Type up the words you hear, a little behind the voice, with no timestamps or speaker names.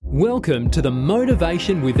Welcome to the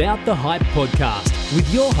Motivation Without the Hype podcast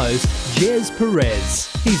with your host, Jez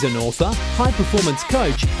Perez. He's an author, high-performance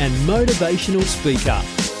coach, and motivational speaker.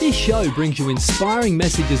 This show brings you inspiring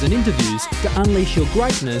messages and interviews to unleash your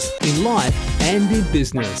greatness in life and in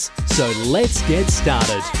business. So let's get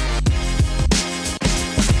started.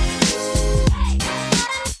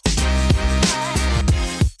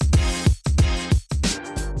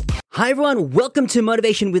 Hi everyone, welcome to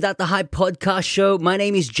Motivation Without the Hype podcast show. My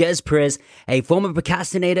name is Jez Perez, a former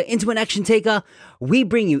procrastinator into an action taker. We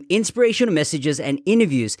bring you inspirational messages and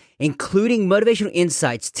interviews, including motivational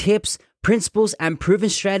insights, tips, principles, and proven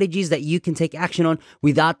strategies that you can take action on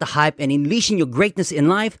without the hype and unleashing your greatness in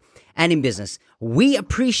life and in business. We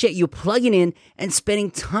appreciate you plugging in and spending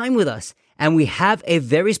time with us. And we have a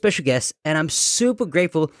very special guest, and I'm super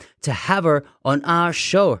grateful to have her on our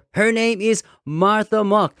show. Her name is Martha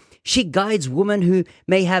Mock. She guides women who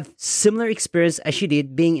may have similar experience as she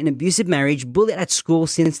did, being in an abusive marriage, bullied at school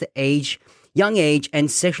since the young age, and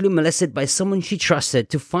sexually molested by someone she trusted,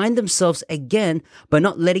 to find themselves again by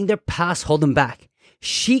not letting their past hold them back.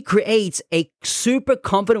 She creates a super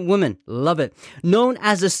confident woman, love it, known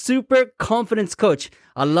as a super confidence coach.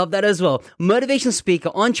 I love that as well. Motivational speaker,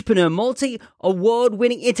 entrepreneur, multi-award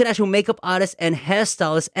winning international makeup artist and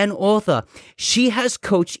hairstylist and author. She has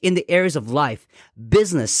coached in the areas of life,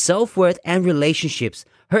 business, self-worth, and relationships.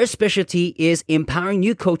 Her specialty is empowering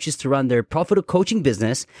new coaches to run their profitable coaching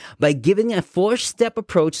business by giving a 4-step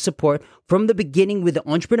approach support from the beginning with the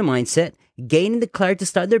entrepreneur mindset, gaining the clarity to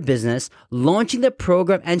start their business, launching their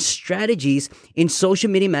program and strategies in social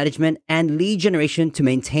media management and lead generation to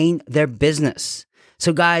maintain their business.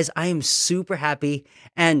 So guys, I am super happy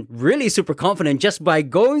and really super confident just by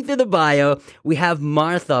going through the bio. We have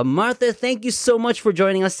Martha. Martha, thank you so much for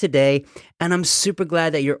joining us today. And I'm super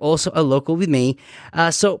glad that you're also a local with me.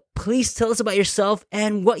 So please tell us about yourself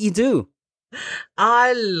and what you do.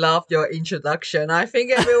 I love your introduction. I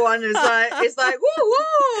think everyone is like, woo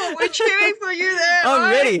woo, we're cheering for you there.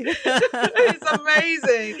 I'm ready. It's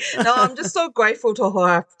amazing. No, I'm just so grateful to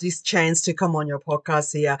have this chance to come on your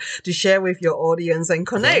podcast here to share with your audience and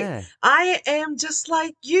connect. Yeah. I am just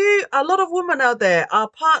like you, a lot of women out there, a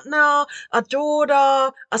partner, a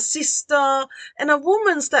daughter, a sister, and a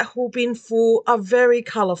woman who've been through a very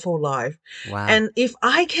colorful life. Wow. And if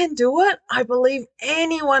I can do it, I believe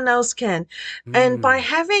anyone else can. And by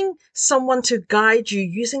having someone to guide you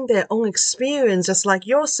using their own experience, just like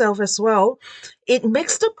yourself as well, it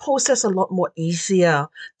makes the process a lot more easier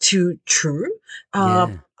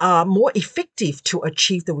more effective to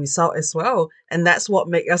achieve the result as well. And that's what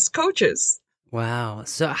makes us coaches. Wow.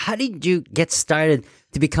 So how did you get started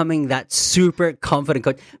to becoming that super confident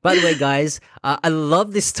coach? By the way, guys, I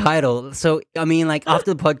love this title. So, I mean, like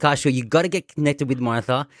after the podcast show, you got to get connected with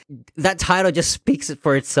Martha. That title just speaks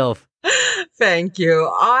for itself. Thank you.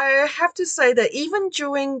 I have to say that even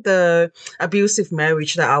during the abusive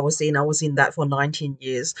marriage that I was in that for 19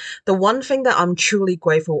 years. The one thing that I'm truly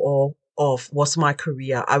grateful of was my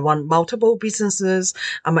career. I run multiple businesses.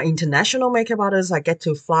 I'm an international makeup artist. I get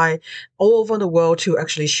to fly all over the world to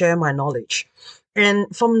actually share my knowledge.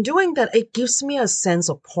 And from doing that, it gives me a sense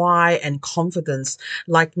of pride and confidence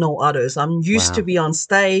like no others. I'm used to be on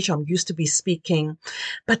stage. I'm used to be speaking,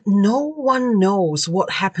 but no one knows what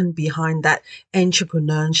happened behind that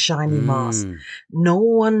entrepreneur shiny mask. No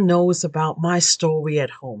one knows about my story at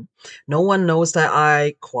home. No one knows that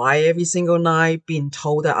I cry every single night, being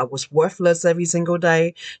told that I was worthless every single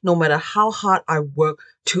day, no matter how hard I work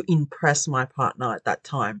to impress my partner at that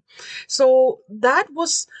time. So that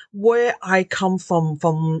was where I come from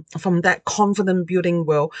that confident building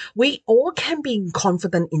world. We all can be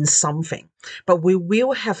confident in something, but we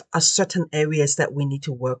will have a certain areas that we need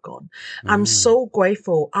to work on. I'm so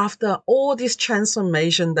grateful after all this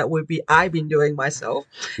transformation that I've been doing myself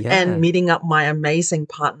and meeting up my amazing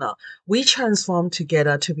partner. We transformed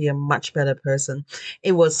together to be a much better person.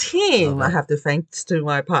 It was him, I have to thank to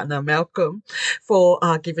my partner, Malcolm, for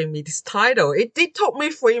giving me this title. It did take me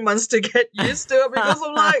 3 months to get used to it because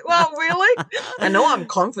I'm like, well, really? I know I'm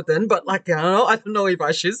confident, but I don't know if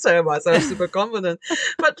I should say myself super confident.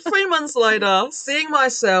 But 3 months later, seeing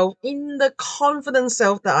myself in the confident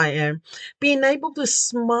self that I am, being able to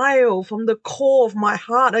smile from the core of my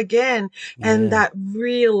heart again. And that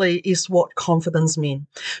really is what confidence means.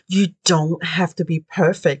 You don't have to be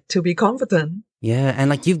perfect to be confident. Yeah, and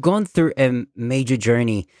like you've gone through a major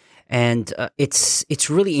journey, and it's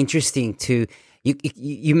really interesting to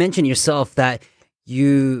you mentioned yourself that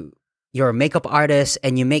you're a makeup artist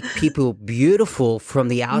and you make people beautiful from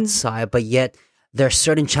the outside, but yet there are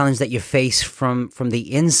certain challenges that you face from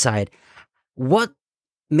the inside. What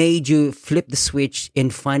made you flip the switch in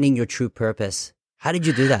finding your true purpose? How did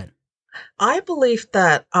you do that? I believe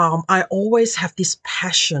that I always have this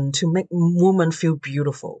passion to make women feel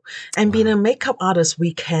beautiful. And being a Wow. makeup artist,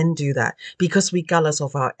 we can do that because regardless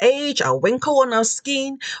of our age, our wrinkle on our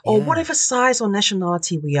skin, or Yeah. whatever size or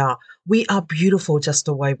nationality we are beautiful just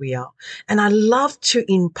the way we are. And I love to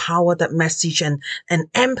empower that message and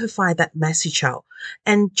amplify that message out.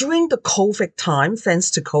 And during the COVID time,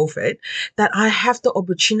 thanks to COVID, that I have the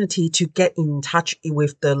opportunity to get in touch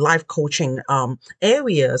with the life coaching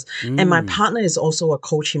areas. And my Mm. partner is also a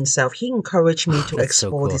coach himself. He encouraged me to That's so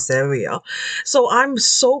explore cool. this area. So I'm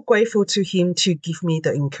so grateful to him to give me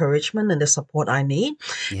the encouragement and the support I need.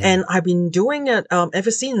 Yeah. And I've been doing it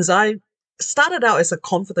ever since. I started out as a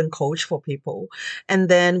confident coach for people. And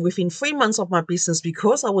then within 3 months of my business,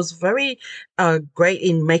 because I was very great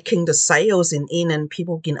in making the sales and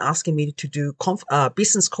people been asking me to do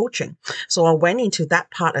business coaching. So I went into that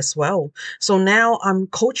part as well. So now I'm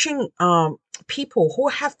coaching people who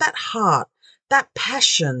have that heart, that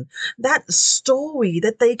passion, that story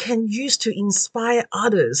that they can use to inspire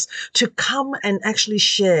others to come and actually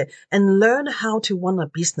share and learn how to run a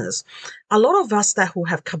business. A lot of us that who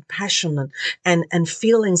have compassion and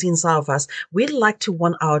feelings inside of us, we like to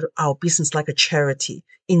run our business like a charity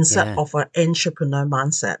instead Yeah. of an entrepreneur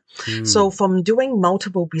mindset. So Mm. from doing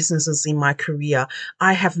multiple businesses in my career,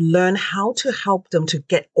 I have learned how to help them to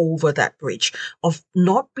get over that bridge of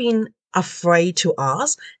not being afraid to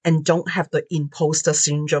ask and don't have the imposter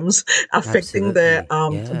syndromes affecting their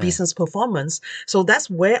Absolutely. Yeah. business performance. So that's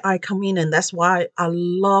where I come in, and that's why I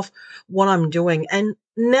love what I'm doing. And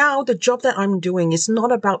now the job that I'm doing is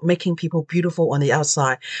not about making people beautiful on the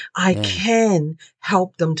outside. I Yeah. can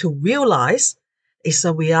help them to realize it's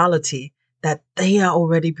a reality that they are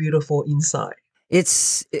already beautiful inside.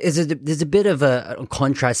 There's a bit of a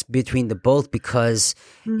contrast between the both because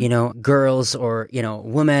Mm, girls or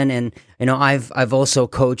women, and I've also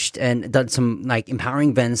coached and done some like empowering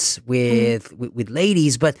events mm. with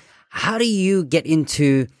ladies. But how do you get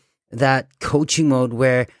into that coaching mode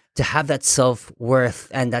where to have that self-worth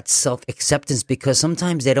and that self-acceptance, because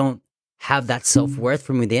sometimes they don't have that self-worth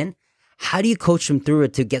from within? How do you coach them through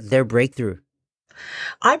it to get their breakthrough?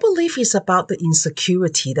 I believe it's about the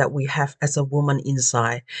insecurity that we have as a woman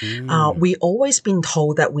inside. Mm, We always been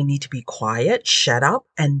told that we need to be quiet, shut up,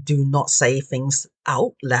 and do not say things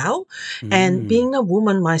out loud. And mm, being a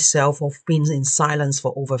woman myself, of being in silence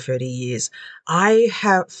for over 30 years, I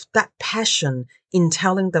have that passion in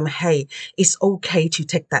telling them, hey, it's okay to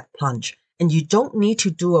take that plunge. And you don't need to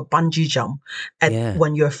do a bungee jump yeah,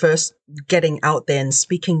 when you're first getting out there and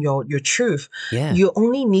speaking your truth. yeah, You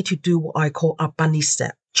only need to do what I call a bunny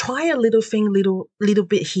step. Try a little thing, little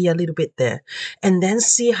bit here, little bit there, and then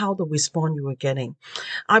see how the response you are getting.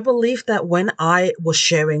 I believe that when I was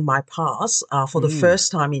sharing my past for the mm,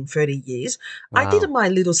 first time in 30 years, I did wow, my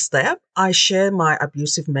little step. I shared my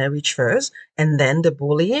abusive marriage first and then the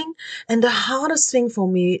bullying. And the hardest thing for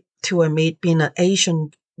me to admit, being an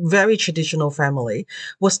Asian, very traditional family,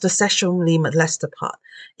 was the sexually molested part.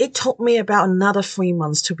 It took me about another 3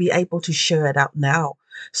 months to be able to share it out now.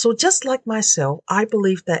 So just like myself, I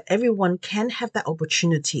believe that everyone can have that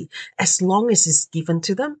opportunity as long as it's given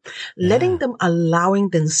to them, letting yeah, them allowing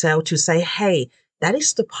themselves to say, hey, that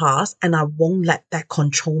is the past and I won't let that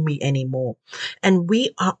control me anymore. And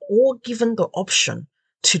we are all given the option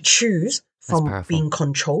to choose that's from powerful. being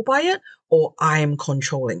controlled by it or I am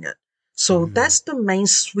controlling it. So Mm, that's the main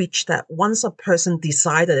switch that once a person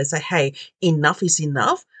decided and say, hey, enough is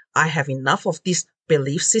enough. I have enough of this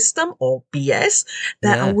belief system or BS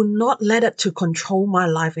that I yeah. will not let it to control my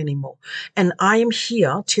life anymore. And I am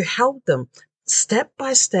here to help them step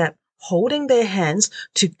by step, holding their hands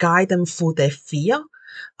to guide them through their fear,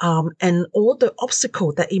 and all the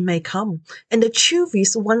obstacle that it may come. And the truth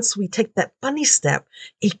is, once we take that bunny step,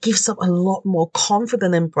 it gives us a lot more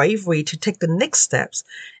confidence and bravery to take the next steps.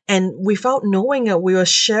 And without knowing it, we are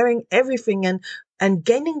sharing everything and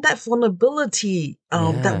gaining that vulnerability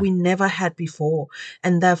that Yeah, we never had before.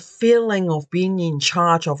 And that feeling of being in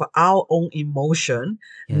charge of our own emotion,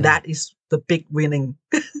 yeah. that is the big winning.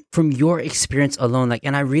 From your experience alone, like,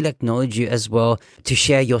 and I really acknowledge you as well to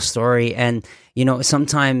share your story. And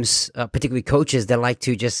sometimes, particularly coaches, they like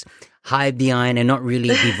to just hide behind and not really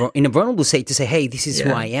be in a vulnerable state to say, "Hey, this is who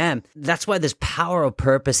Yeah. I am." That's why there's power of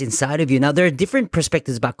purpose inside of you. Now, there are different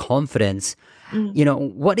perspectives about confidence.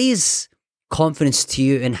 Mm. What is confidence to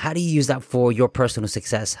you, and how do you use that for your personal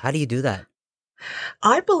success? How do you do that?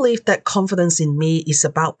 I believe that confidence in me is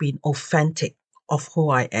about being authentic of who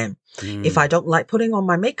I am. If I don't like putting on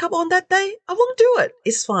my makeup on that day, I won't do it.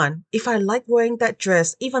 It's fine. If I like wearing that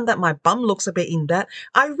dress, even that my bum looks a bit in that,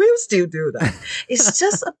 I will still do that. It's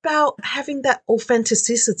just about having that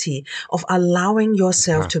authenticity of allowing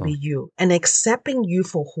yourself to be you and accepting you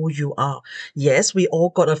for who you are. Yes, we all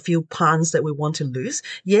got a few pounds that we want to lose.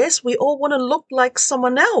 Yes, we all want to look like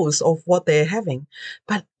someone else of what they're having.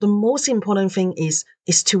 But the most important thing is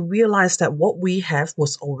to realize that what we have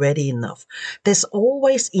was already enough. There's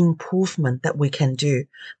always improvement that we can do,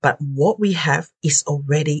 but what we have is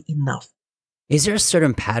already enough. Is there a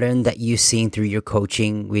certain pattern that you've seen through your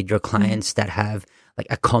coaching with your clients that have like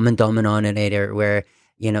a common denominator where,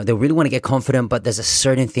 you know, they really want to get confident, but there's a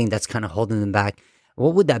certain thing that's kind of holding them back?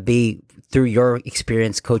 What would that be through your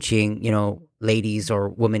experience coaching, you know, ladies or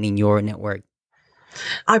women in your network?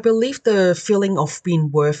 I believe the feeling of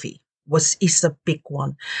being worthy is a big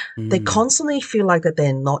one. They constantly feel like that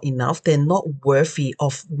they're not enough. They're not worthy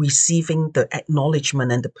of receiving the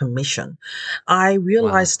acknowledgement and the permission. I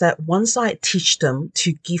realized that once I teach them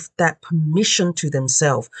to give that permission to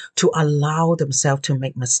themselves, to allow themselves to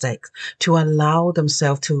make mistakes, to allow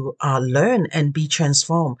themselves to learn and be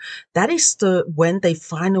transformed, that is when they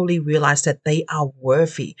finally realize that they are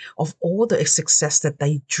worthy of all the success that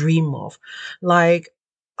they dream of. Like,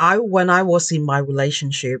 when I was in my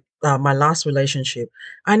relationship, my last relationship,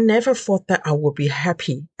 I never thought that I would be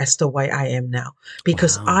happy as the way I am now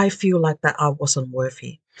because I feel like that I wasn't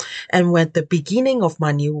worthy. And when the beginning of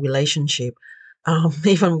my new relationship,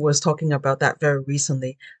 even was talking about that very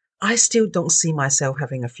recently, I still don't see myself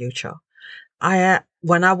having a future.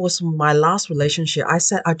 When I was in my last relationship, I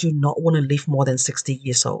said I do not want to live more than 60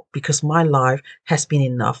 years old because my life has been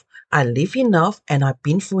enough. I live enough and I've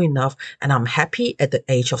been through enough and I'm happy at the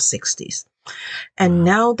age of 60s. And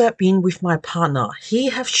now that being with my partner, he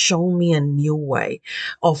has shown me a new way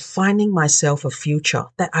of finding myself a future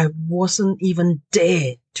that I wasn't even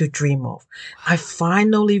dare to dream of. I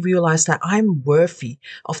finally realized that I'm worthy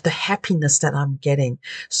of the happiness that I'm getting.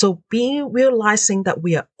 So realizing that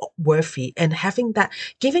we are worthy and having that,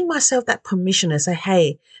 giving myself that permission and say,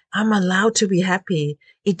 hey, I'm allowed to be happy.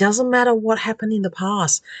 It doesn't matter what happened in the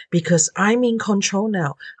past because I'm in control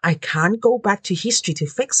now. I can't go back to history to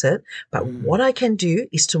fix it, but what I can do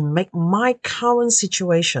is to make my current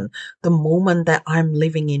situation, the moment that I'm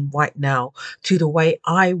living in right now, to the way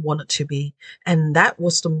I want it to be. And that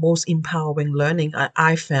was the most empowering learning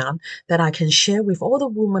I found that I can share with all the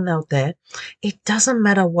women out there. It doesn't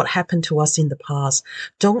matter what happened to us in the past.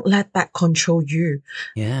 Don't let that control you.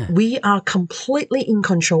 Yeah. We are completely in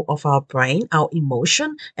control of our brain, our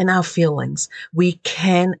emotion, and our feelings. We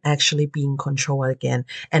can actually be in control again,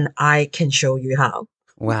 and I can show you how.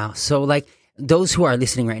 Wow. So like those who are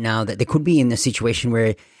listening right now, that they could be in a situation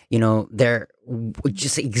where, you know, they're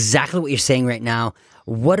just exactly what you're saying right now.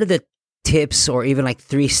 What are the tips or even like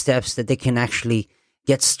 3 steps that they can actually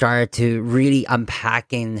get started to really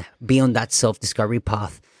unpack and be on that self-discovery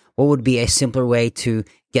path? What would be a simpler way to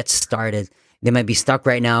get started? They might be stuck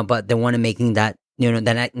right now, but they want to making that, you know,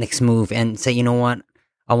 that next move and say, you know what,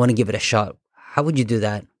 I want to give it a shot. How would you do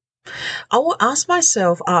that? I will ask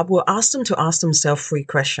them to ask themselves 3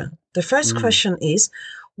 questions. The first question is,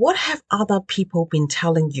 what have other people been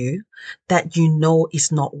telling you that you know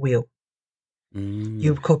is not real?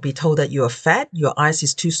 You could be told that you are fat, your eyes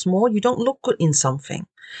is too small, you don't look good in something.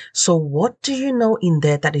 So what do you know in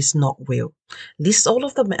there that is not real? List all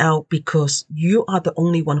of them out because you are the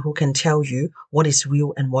only one who can tell you what is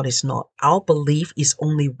real and what is not. Our belief is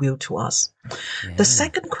only real to us. Yeah. The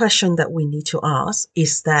second question that we need to ask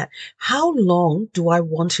is that how long do I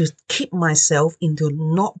want to keep myself into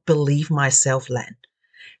not believe myself land?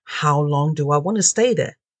 How long do I want to stay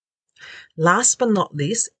there? Last but not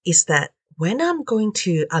least is that when I'm going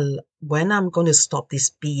to stop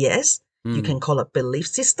this BS, you can call it belief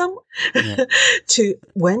system, to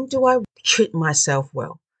when do I treat myself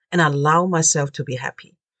well and allow myself to be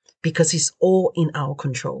happy? Because it's all in our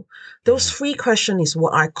control. Those 3 questions is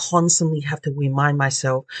what I constantly have to remind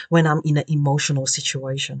myself when I'm in an emotional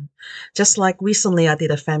situation. Just like recently I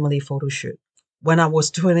did a family photo shoot. When I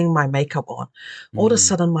was putting my makeup on, all of a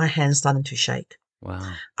sudden my hands started to shake. Wow.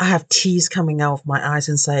 I have tears coming out of my eyes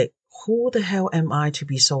and say, who the hell am I to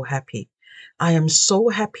be so happy? I am so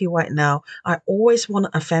happy right now. I always want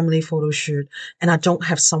a family photo shoot and I don't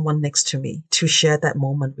have someone next to me to share that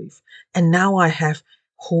moment with. And now I have,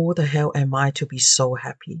 who the hell am I to be so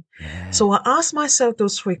happy? Yeah. So I asked myself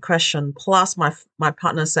those 3 questions, plus my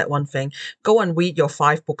partner said one thing, go and read your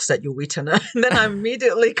 5 books that you've written. And then I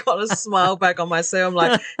immediately got a smile back on myself. I'm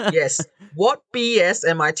like, yes, what BS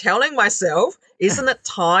am I telling myself? Isn't it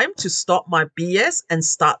time to stop my BS and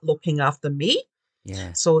start looking after me?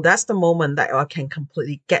 Yeah. So that's the moment that I can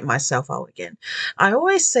completely get myself out again. I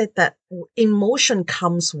always said that emotion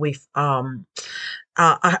comes with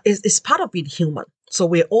it's part of being human. So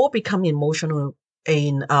we all become emotional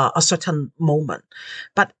in a certain moment.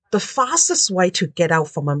 But the fastest way to get out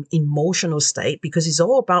from an emotional state, because it's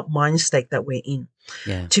all about mind state that we're in,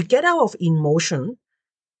 Yeah. to get out of emotion,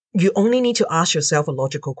 you only need to ask yourself a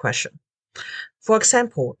logical question. For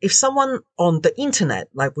example, if someone on the internet,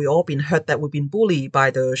 like we all been heard that we've been bullied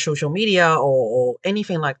by the social media or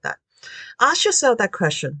anything like that, ask yourself that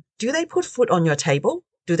question. Do they put food on your table?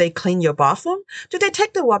 Do they clean your bathroom? Do they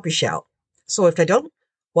take the rubbish out? So if they don't,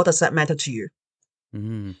 what does that matter to you?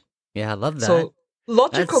 Mm. Yeah, I love that. So That's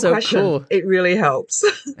logical so question, cool. it really helps.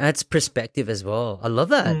 That's perspective as well. I love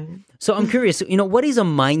that. Mm. So I'm curious, what is a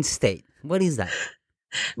mind state? What is that?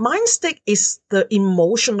 Mind state is the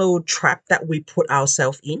emotional trap that we put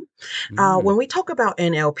ourselves in. Mm. When we talk about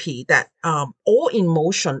NLP, that all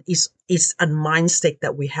emotion is a mind state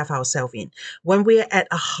that we have ourselves in. When we're at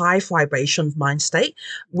a high vibration mind state,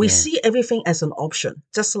 we Yeah. see everything as an option.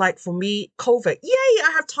 Just like for me, COVID, yay,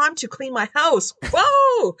 I have time to clean my house.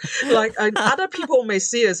 Whoa! Like other people may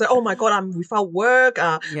see it, say, oh my God, I'm without work.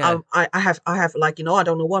 Yeah. I have like, I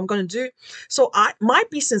don't know what I'm going to do. So my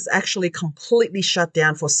business actually completely shut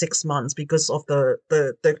down for 6 months because of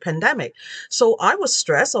the pandemic. So I was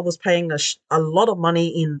stressed. I was paying a lot of money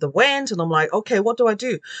in the rent, and I'm like, okay, what do I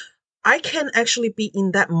do? I can actually be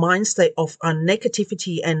in that mind state of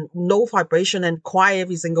negativity and low vibration and cry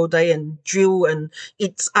every single day and drill and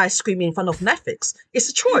eat ice cream in front of Netflix. It's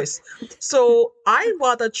a choice. So I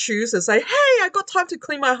rather choose and say, hey, I got time to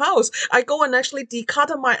clean my house. I go and actually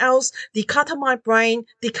declutter my house, declutter my brain,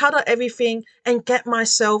 declutter everything, and get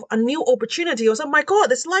myself a new opportunity. I was like, my God,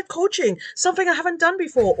 there's life coaching, something I haven't done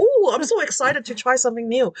before. Oh, I'm so excited to try something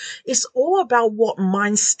new. It's all about what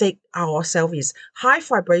mind state ourselves is, high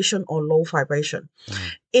vibration or low vibration. Wow.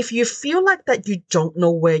 If you feel like that you don't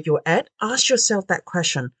know where you're at, ask yourself that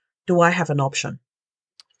question. Do I have an option?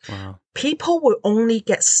 Wow. People will only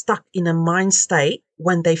get stuck in a mind state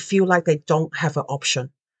when they feel like they don't have an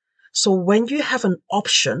option. So when you have an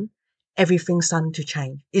option, everything's starting to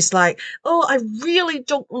change. It's like, oh, I really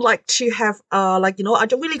don't like to have, I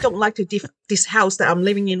really don't like to this house that I'm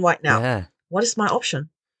living in right now. Yeah. What is my option?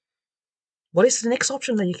 What is the next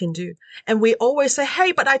option that you can do? And we always say,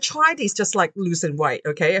 hey, but I tried this, just like losing weight,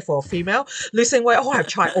 okay? For a female, losing weight, I've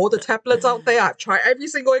tried all the tablets out there. I've tried every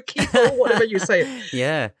single keto, whatever you say.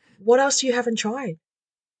 Yeah. What else you haven't tried?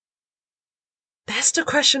 That's the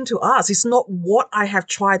question to ask. It's not what I have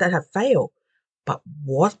tried that have failed, but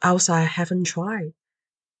what else I haven't tried.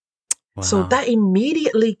 Wow. So that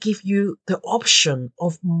immediately gives you the option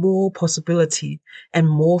of more possibility and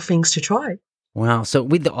more things to try. Wow. So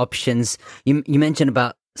with the options, you mentioned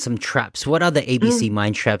about some traps. What are the ABC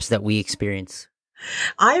mind traps that we experience?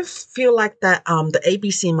 I feel like that the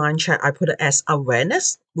ABC mind trap, I put it as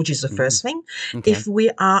awareness, which is the first thing. Okay. If we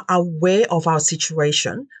are aware of our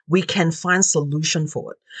situation, we can find solution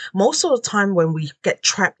for it. Most of the time when we get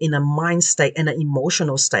trapped in a mind state and an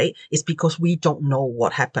emotional state, it's because we don't know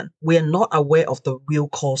what happened. We are not aware of the real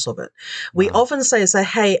cause of it. We Wow. often say,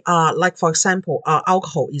 hey, like for example,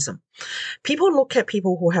 alcoholism. People look at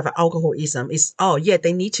people who have alcoholism is, oh yeah,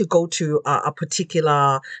 they need to go to a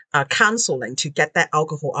particular counseling to get that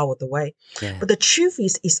alcohol out of the way. Yeah. But the truth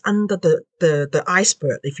is under the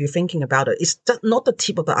iceberg. If you're thinking about it, it's not the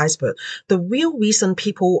tip of the iceberg. The real reason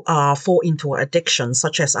people fall into addiction,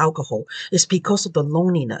 such as alcohol, is because of the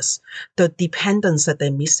loneliness, the dependence that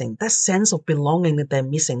they're missing, that sense of belonging that they're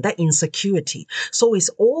missing, that insecurity. So it's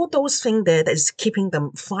all those things there that is keeping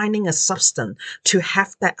them finding a substance to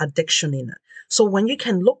have that addiction in it. So when you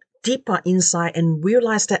can look deeper inside and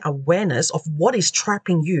realize that awareness of what is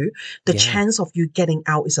trapping you, the chance of you getting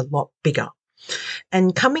out is a lot bigger.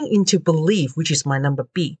 And coming into belief, which is my number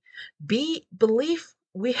B, belief,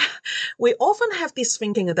 we often have this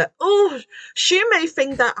thinking that, oh, she may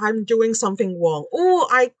think that I'm doing something wrong. Oh,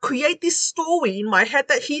 I create this story in my head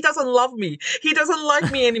that he doesn't love me. He doesn't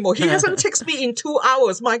like me anymore. He doesn't text me in 2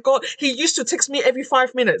 hours. My God, he used to text me every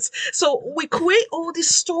 5 minutes. So we create all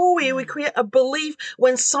this story. We create a belief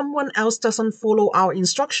when someone else doesn't follow our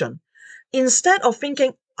instruction. Instead of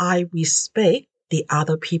thinking, I respect the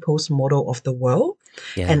other people's model of the world,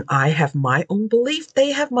 and I have my own belief,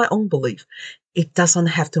 they have my own belief. It doesn't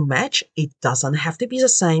have to match. It doesn't have to be the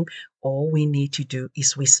same. All we need to do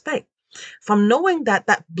is respect. from knowing that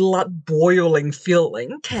that blood boiling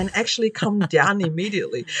feeling can actually come down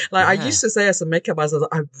immediately. Like I used to say as a makeup artist,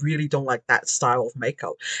 I really don't like that style of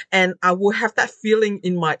makeup. And I will have that feeling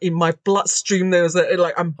in my bloodstream. There's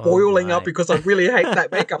like I'm boiling up because I really hate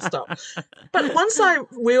that makeup stuff. But once I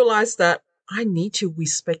realized that I need to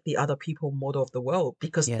respect the other people model of the world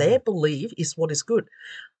because their belief is what is good.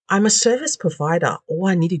 I'm a service provider. All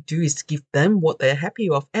I need to do is give them what they're happy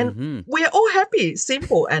with. And we're all happy,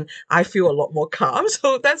 simple. And I feel a lot more calm.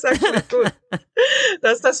 So that's actually good.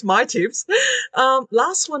 That's my tips.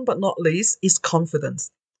 Last one but not least is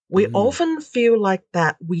confidence. We often feel like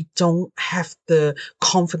that we don't have the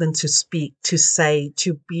confidence to speak, to say,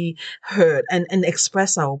 to be heard and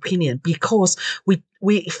express our opinion because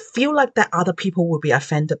we feel like that other people will be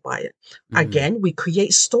offended by it. Again, we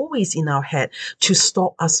create stories in our head to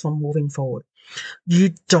stop us from moving forward. You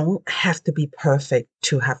don't have to be perfect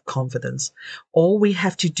to have confidence. All we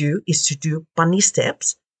have to do is to do bunny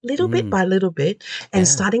steps, little bit by little bit, and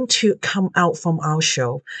starting to come out from our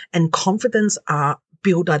shell. And confidence are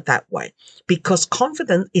build that way because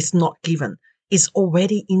confidence is not given. It's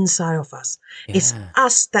already inside of us. It's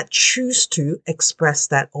us that choose to express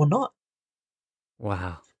that or not.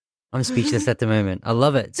 Wow. I'm speechless at the moment. I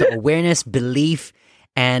love it. So awareness, belief,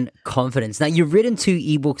 and confidence. Now, you've written 2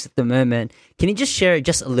 ebooks at the moment. Can you just share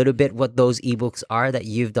just a little bit what those ebooks are that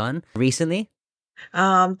you've done recently?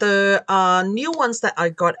 The new ones that I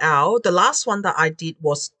got out, the last one that I did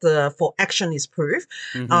was for Action is Proof.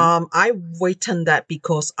 I written that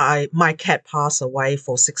because my cat passed away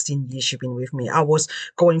for 16 years. She's been with me. I was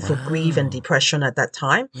going through grief and depression at that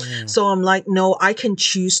time. So I'm like, no, I can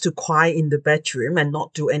choose to cry in the bedroom and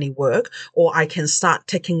not do any work, or I can start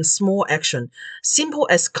taking small action, simple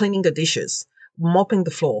as cleaning the dishes, mopping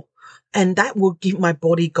the floor. And that will keep my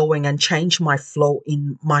body going and change my flow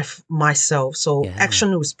in myself. So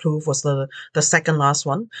Action with Proof was the second last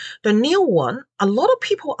one. The new one, a lot of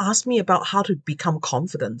people ask me about how to become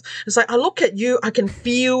confident. It's like, I look at you, I can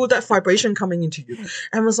feel that vibration coming into you.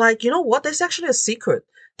 And I was like, you know what? There's actually a secret.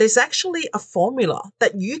 There's actually a formula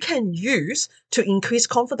that you can use to increase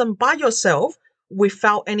confidence by yourself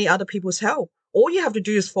without any other people's help. All you have to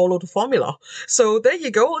do is follow the formula. So there you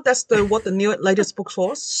go. That's what the new latest book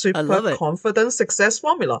was. Super Confidence Success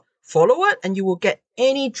Formula. Follow it and you will get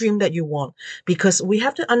any dream that you want because we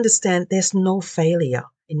have to understand there's no failure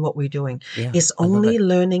in what we're doing. It's only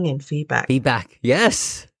learning and feedback. Feedback.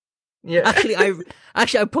 Yes. Yeah.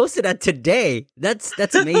 Actually, I posted that today.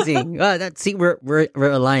 That's amazing. See, we're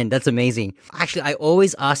aligned. That's amazing. Actually, I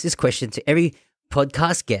always ask this question to every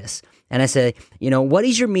podcast guest. And I said, what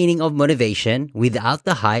is your meaning of motivation without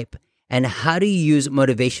the hype? And how do you use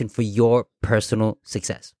motivation for your personal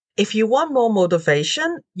success? If you want more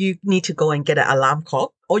motivation, you need to go and get an alarm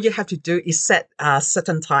clock. All you have to do is set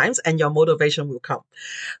certain times and your motivation will come.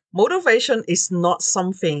 Motivation is not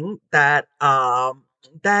something that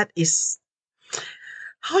is,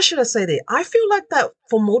 how should I say that? I feel like that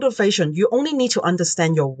for motivation, you only need to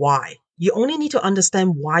understand your why. You only need to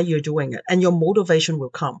understand why you're doing it and your motivation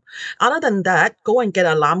will come. Other than that, go and get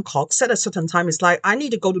an alarm clock, set a certain time. It's like, I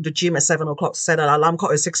need to go to the gym at 7 o'clock, set an alarm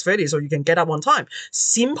clock at 6:30 so you can get up on time.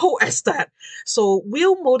 Simple as that. So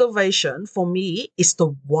real motivation for me is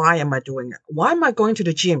the why am I doing it? Why am I going to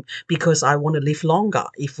the gym? Because I want to live longer,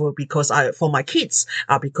 for my kids,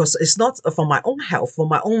 because it's not for my own health, for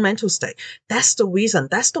my own mental state. That's the reason.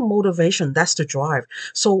 That's the motivation. That's the drive.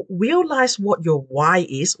 So realize what your why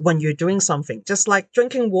is when you're doing something. Just like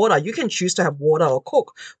drinking water, you can choose to have water or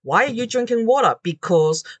Coke. Why are you drinking water?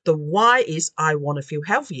 Because the why is I want to feel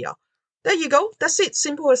healthier. There you go. That's it.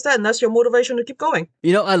 Simple as that. And that's your motivation to keep going.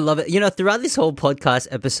 I love it. Throughout this whole podcast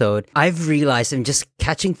episode, I've realized and just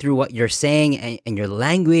catching through what you're saying and your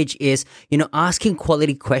language is, asking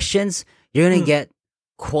quality questions, you're going to get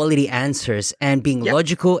quality answers and being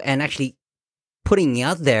logical and actually putting it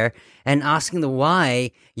out there and asking the why,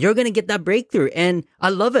 you're going to get that breakthrough. And I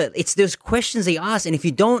love it. It's those questions they ask. And if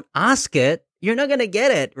you don't ask it, you're not going to get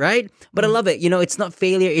it, right? But I love it. It's not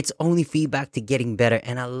failure. It's only feedback to getting better.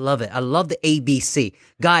 And I love it. I love the ABC.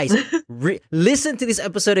 Guys, listen to this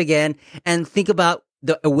episode again and think about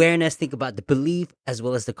the awareness, think about the belief as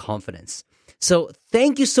well as the confidence. So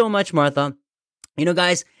thank you so much, Martha.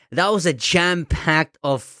 Guys, that was a jam-packed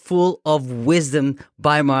full of wisdom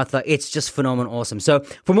by Martha. It's just phenomenal, awesome. So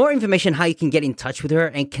for more information, how you can get in touch with her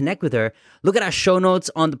and connect with her, look at our show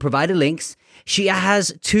notes on the provided links. She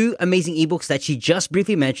has 2 amazing ebooks that she just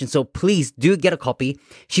briefly mentioned, so please do get a copy.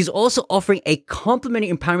 She's also offering a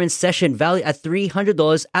complimentary empowerment session valued at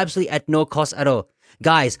 $300, absolutely at no cost at all.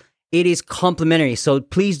 Guys, It is complimentary, so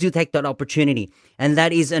please do take that opportunity. And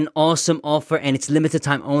that is an awesome offer, and it's limited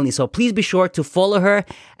time only. So please be sure to follow her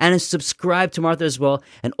and subscribe to Martha as well.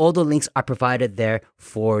 And all the links are provided there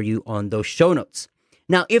for you on those show notes.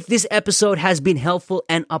 Now, if this episode has been helpful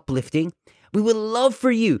and uplifting, we would love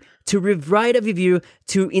for you to write a review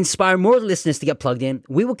to inspire more listeners to get plugged in.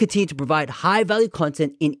 We will continue to provide high-value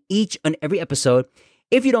content in each and every episode.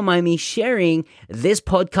 If you don't mind me sharing this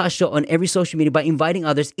podcast show on every social media by inviting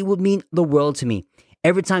others, it would mean the world to me.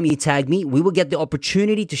 Every time you tag me, we will get the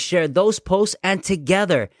opportunity to share those posts, and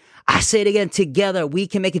together, I say it again, together, we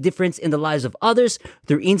can make a difference in the lives of others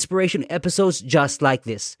through inspiration episodes just like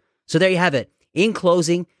this. So there you have it. In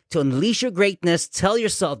closing, to unleash your greatness, tell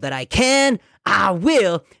yourself that I can, I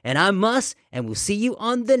will, and I must, and we'll see you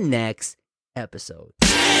on the next episode.